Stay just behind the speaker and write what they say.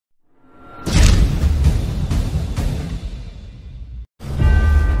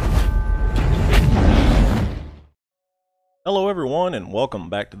Hello everyone and welcome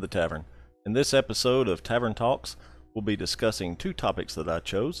back to the Tavern. In this episode of Tavern Talks, we'll be discussing two topics that I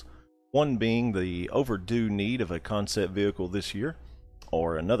chose. One being the overdue need of a concept vehicle this year,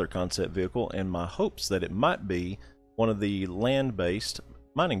 or another concept vehicle, and my hopes that it might be one of the land-based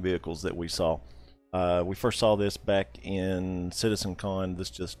mining vehicles that we saw. We first saw this back in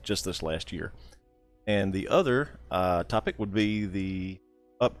CitizenCon just this last year. And the other topic would be the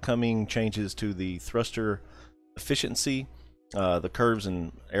upcoming changes to the thruster efficiency, the curves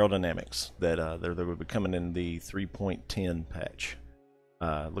and aerodynamics that they will be coming in the 3.10 patch.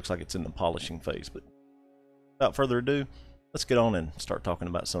 Looks like it's in the polishing phase, but without further ado, let's get on and start talking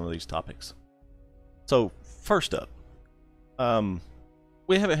about some of these topics. So first up,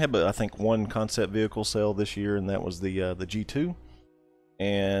 we haven't had but I think one concept vehicle sale this year, and that was the G2.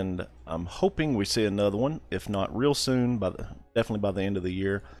 And I'm hoping we see another one, if not real soon, definitely by the end of the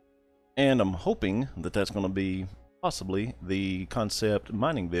year. And I'm hoping that that's going to be possibly the concept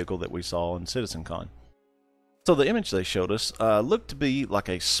mining vehicle that we saw in CitizenCon. So the image they showed us looked to be like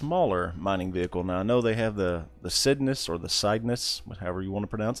a smaller mining vehicle. Now I know they have the Sidness or the Sidness, however you want to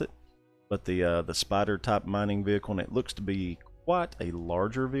pronounce it, but the spider type mining vehicle, and it looks to be quite a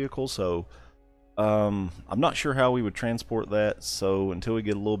larger vehicle. So I'm not sure how we would transport that. So until we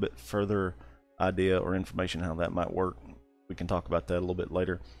get a little bit further idea or information how that might work, we can talk about that a little bit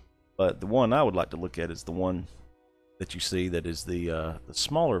later. But the one I would like to look at is the one that you see that is the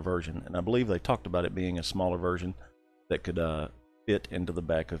smaller version, and I believe they talked about it being a smaller version that could fit into the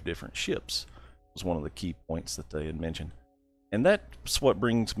back of different ships. Was one of the key points that they had mentioned, and that's what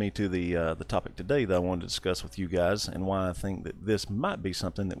brings me to the topic today that I wanted to discuss with you guys, and why I think that this might be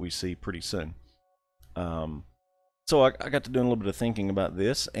something that we see pretty soon. So I got to doing a little bit of thinking about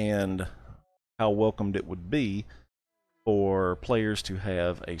this and how welcomed it would be for players to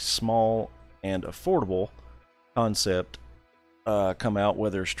have a small and affordable concept come out,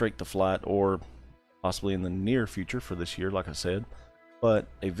 whether straight to flight or possibly in the near future for this year, like I said, but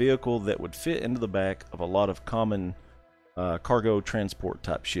a vehicle that would fit into the back of a lot of common cargo transport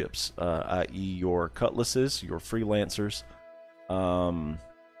type ships, i.e. your Cutlasses, your Freelancers,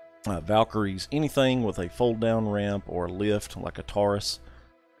 Valkyries, anything with a fold down ramp or a lift like a Taurus,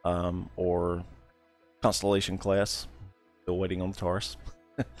 or Constellation class. Still waiting on the Taurus.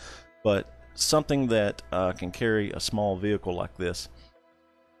 But something that can carry a small vehicle like this,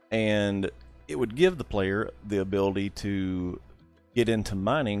 and it would give the player the ability to get into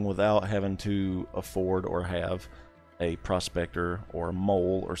mining without having to afford or have a prospector or a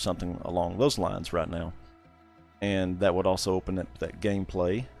mole or something along those lines right now. And that would also open up that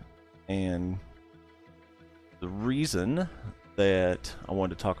gameplay. And the reason that I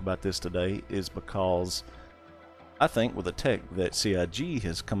wanted to talk about this today is because I think with the tech that CIG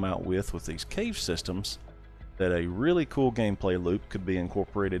has come out with these cave systems, that a really cool gameplay loop could be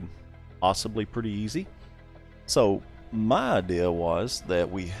incorporated possibly pretty easy. So my idea was that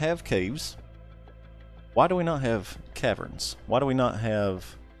we have caves. Why do we not have caverns? Why do we not have,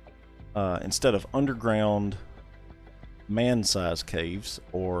 instead of underground man-sized caves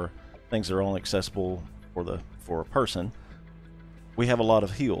or things that are only accessible for a person, we have a lot of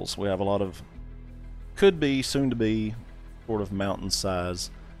hills. We have a lot of could be soon to be sort of mountain size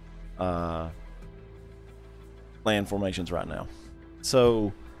land formations right now.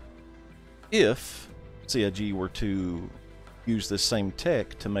 So if CIG were to use this same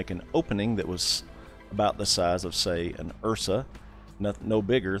tech to make an opening that was about the size of, say, an Ursa, no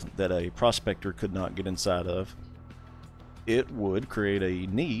bigger, that a prospector could not get inside of, it would create a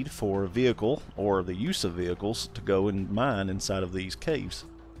need for a vehicle, or the use of vehicles, to go and mine inside of these caves,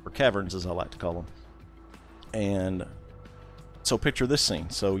 or caverns as I like to call them. And so picture this scene.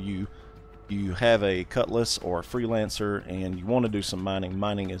 So you have a Cutlass or a Freelancer and you want to do some mining.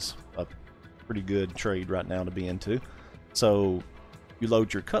 Mining is a pretty good trade right now to be into. So you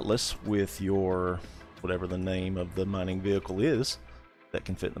load your Cutlass with your, whatever the name of the mining vehicle is that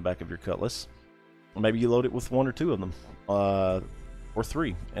can fit in the back of your Cutlass. Or maybe you load it with one or two of them, or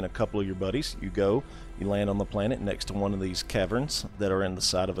three, and a couple of your buddies. You land on the planet next to one of these caverns that are in the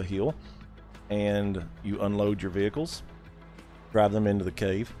side of a hill, and you unload your vehicles, drive them into the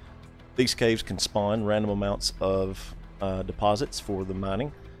cave. These caves can spawn random amounts of deposits for the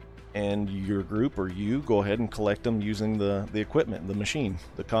mining, and your group or you go ahead and collect them using the equipment, the machine,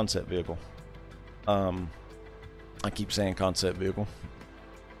 the concept vehicle. I keep saying concept vehicle.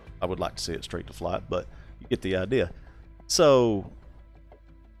 I would like to see it straight to flight, but you get the idea. So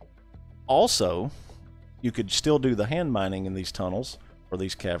also, you could still do the hand mining in these tunnels or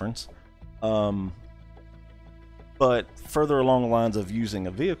these caverns. But further along the lines of using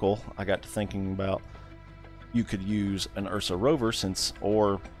a vehicle, I got to thinking about you could use an Ursa rover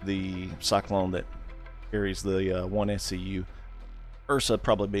or the Cyclone that carries the 1 SCU. Ursa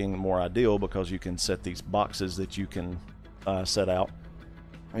probably being more ideal because you can set these boxes that you can set out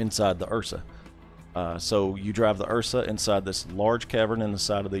inside the Ursa. So you drive the Ursa inside this large cavern in the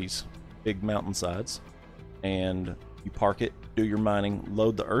side of these big mountainsides, and you park it, do your mining,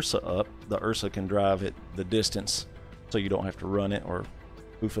 load the Ursa up. The Ursa can drive it the distance so you don't have to run it or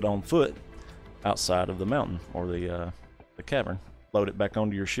hoof it on foot outside of the mountain or the cavern. Load it back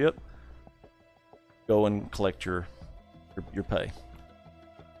onto your ship, go and collect your pay.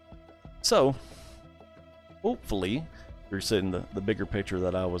 So hopefully you're seeing the bigger picture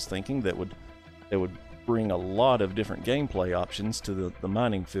that I was thinking, that would bring a lot of different gameplay options to the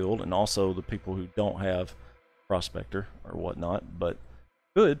mining field, and also the people who don't have Prospector or whatnot but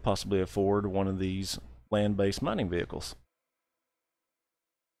could possibly afford one of these land-based mining vehicles.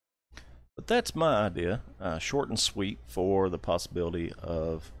 But that's my idea, short and sweet, for the possibility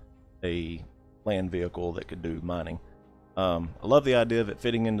of a land vehicle that could do mining. I love the idea of it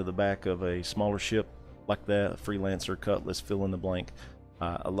fitting into the back of a smaller ship like that, a Freelancer, Cutlass, fill in the blank.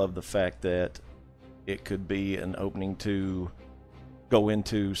 I love the fact that it could be an opening to go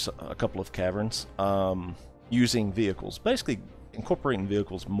into a couple of caverns using vehicles, basically incorporating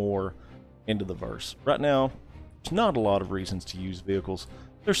vehicles more into the verse. Right now, there's not a lot of reasons to use vehicles.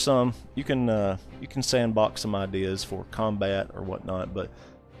 There's some. You can sandbox some ideas for combat or whatnot, but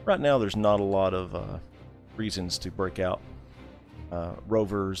right now there's not a lot of reasons to break out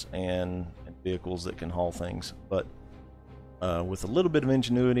rovers and vehicles that can haul things. But with a little bit of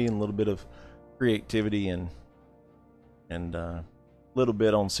ingenuity and a little bit of creativity and a little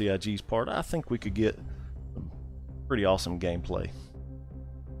bit on CIG's part, I think we could get some pretty awesome gameplay.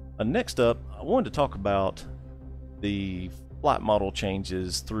 Next up, I wanted to talk about the flight model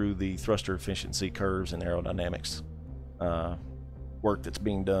changes through the thruster efficiency curves and aerodynamics work that's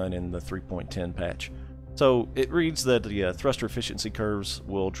being done in the 3.10 patch. So it reads that the thruster efficiency curves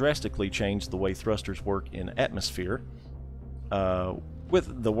will drastically change the way thrusters work in atmosphere.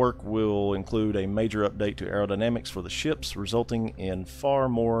 With the work will include a major update to aerodynamics for the ships, resulting in far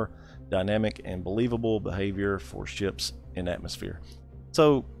more dynamic and believable behavior for ships in atmosphere.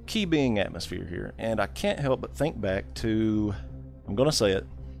 So, key being atmosphere here, and I can't help but think back to, I'm going to say it,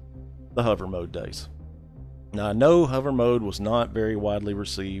 the hover mode days. Now, I know hover mode was not very widely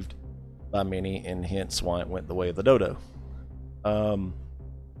received by many, and hence why it went the way of the dodo.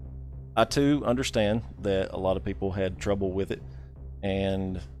 I too understand that a lot of people had trouble with it,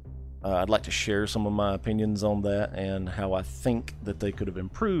 and I'd like to share some of my opinions on that and how I think that they could have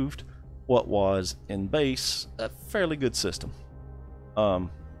improved what was, in base, a fairly good system.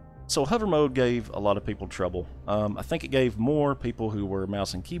 So hover mode gave a lot of people trouble. I think it gave more people who were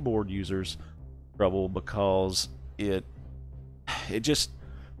mouse and keyboard users trouble because it just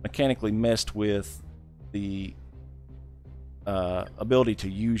mechanically messed with the ability to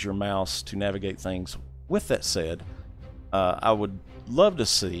use your mouse to navigate things. With that said, I would love to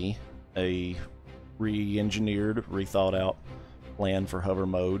see a re-engineered, rethought out plan for hover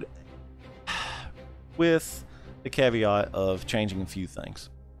mode with the caveat of changing a few things.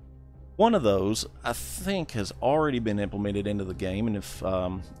 One of those, I think, has already been implemented into the game, and if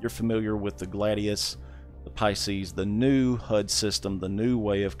you're familiar with the Gladius, the Pisces, the new HUD system, the new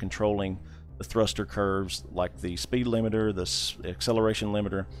way of controlling the thruster curves, like the speed limiter, the acceleration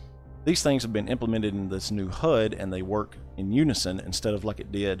limiter, these things have been implemented in this new HUD, and they work in unison instead of like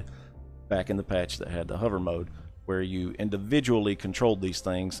it did back in the patch that had the hover mode, where you individually controlled these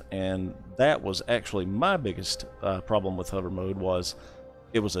things. And that was actually my biggest problem with hover mode. Was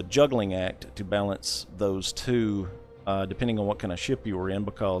it was a juggling act to balance those two, depending on what kind of ship you were in,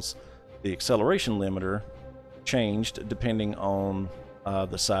 because the acceleration limiter changed depending on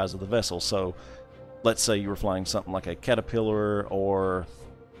the size of the vessel. So let's say you were flying something like a Caterpillar or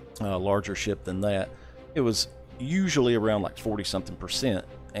a larger ship than that, it was usually around like 40-something%,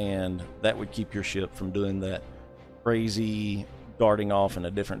 and that would keep your ship from doing that crazy darting off in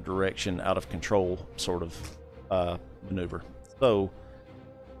a different direction, out of control sort of maneuver. So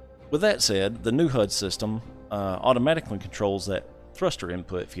with that said, the new HUD system automatically controls that thruster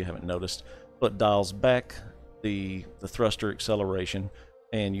input, if you haven't noticed, but dials back the thruster acceleration,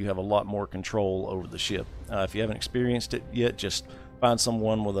 and you have a lot more control over the ship. If you haven't experienced it yet, just find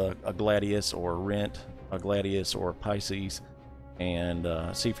someone with a Gladius, or rent a Gladius or a Pisces, and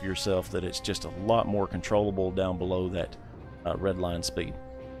see for yourself that it's just a lot more controllable down below that red line speed.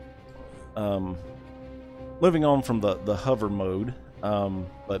 Moving on from the hover mode,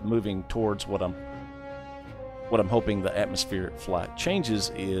 but moving towards what I'm hoping the atmospheric flight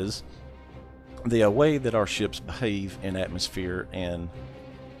changes is, the way that our ships behave in atmosphere, and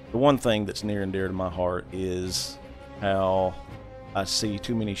the one thing that's near and dear to my heart is how I see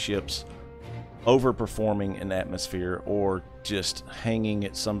too many ships overperforming in atmosphere or just hanging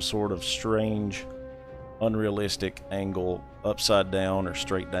at some sort of strange, unrealistic angle, upside down or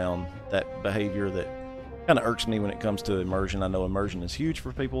straight down. That behavior that kind of irks me when it comes to immersion. I know immersion is huge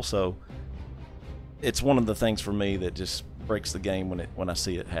for people, so it's one of the things for me that just breaks the game when I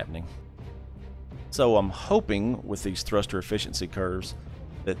see it happening. So I'm hoping with these thruster efficiency curves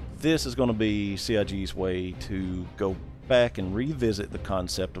that this is going to be CIG's way to go back and revisit the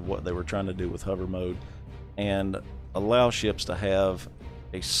concept of what they were trying to do with hover mode and allow ships to have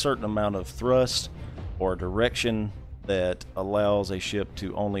a certain amount of thrust or direction that allows a ship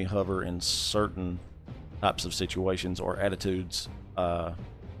to only hover in certain types of situations or attitudes of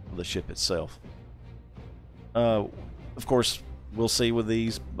the ship itself. Of course, we'll see with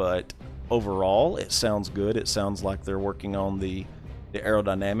these, but overall it sounds good. It sounds like they're working on the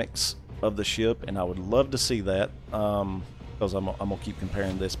aerodynamics of the ship, and I would love to see that, because I'm gonna keep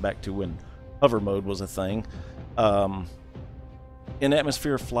comparing this back to when hover mode was a thing. In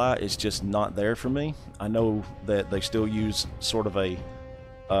atmosphere flight, it's just not there for me. I know that they still use sort of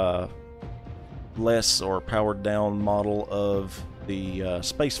a less or powered down model of the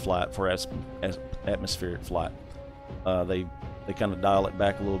space flight for atmospheric flight. They kind of dial it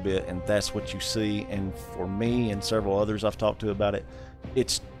back a little bit, and that's what you see. And for me and several others I've talked to about it,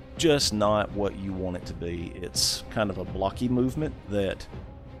 it's just not what you want it to be. It's kind of a blocky movement that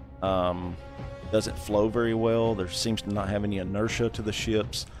doesn't flow very well. There seems to not have any inertia to the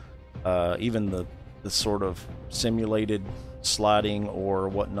ships. Even the sort of simulated sliding or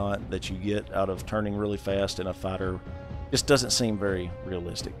whatnot that you get out of turning really fast in a fighter just doesn't seem very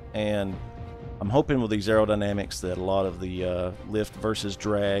realistic. And I'm hoping with these aerodynamics that a lot of the lift versus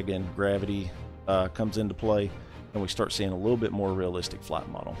drag and gravity comes into play, and we start seeing a little bit more realistic flight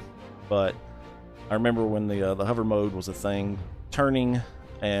model. But I remember when the hover mode was a thing, turning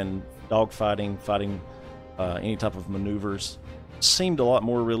and dogfighting, fighting any type of maneuvers seemed a lot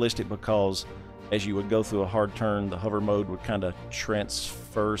more realistic, because as you would go through a hard turn, the hover mode would kind of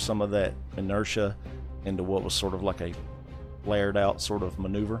transfer some of that inertia into what was sort of like a flared out sort of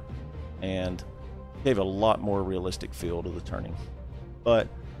maneuver, and gave a lot more realistic feel to the turning. But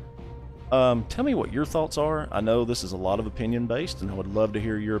tell me what your thoughts are. I know this is a lot of opinion based, and I would love to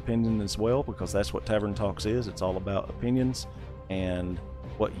hear your opinion as well, because that's what Tavern Talks is. It's all about opinions and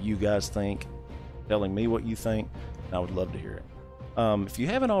what you guys think, telling me what you think, and I would love to hear it. If you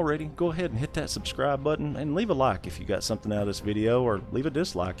haven't already, go ahead and hit that subscribe button and leave a like if you got something out of this video, or leave a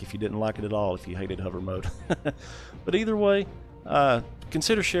dislike if you didn't like it at all, if you hated hover mode. But either way,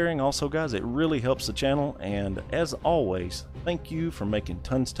 consider sharing also, guys. It really helps the channel, and as always, thank you for making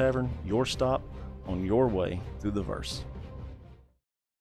Tons Tavern your stop on your way through the verse.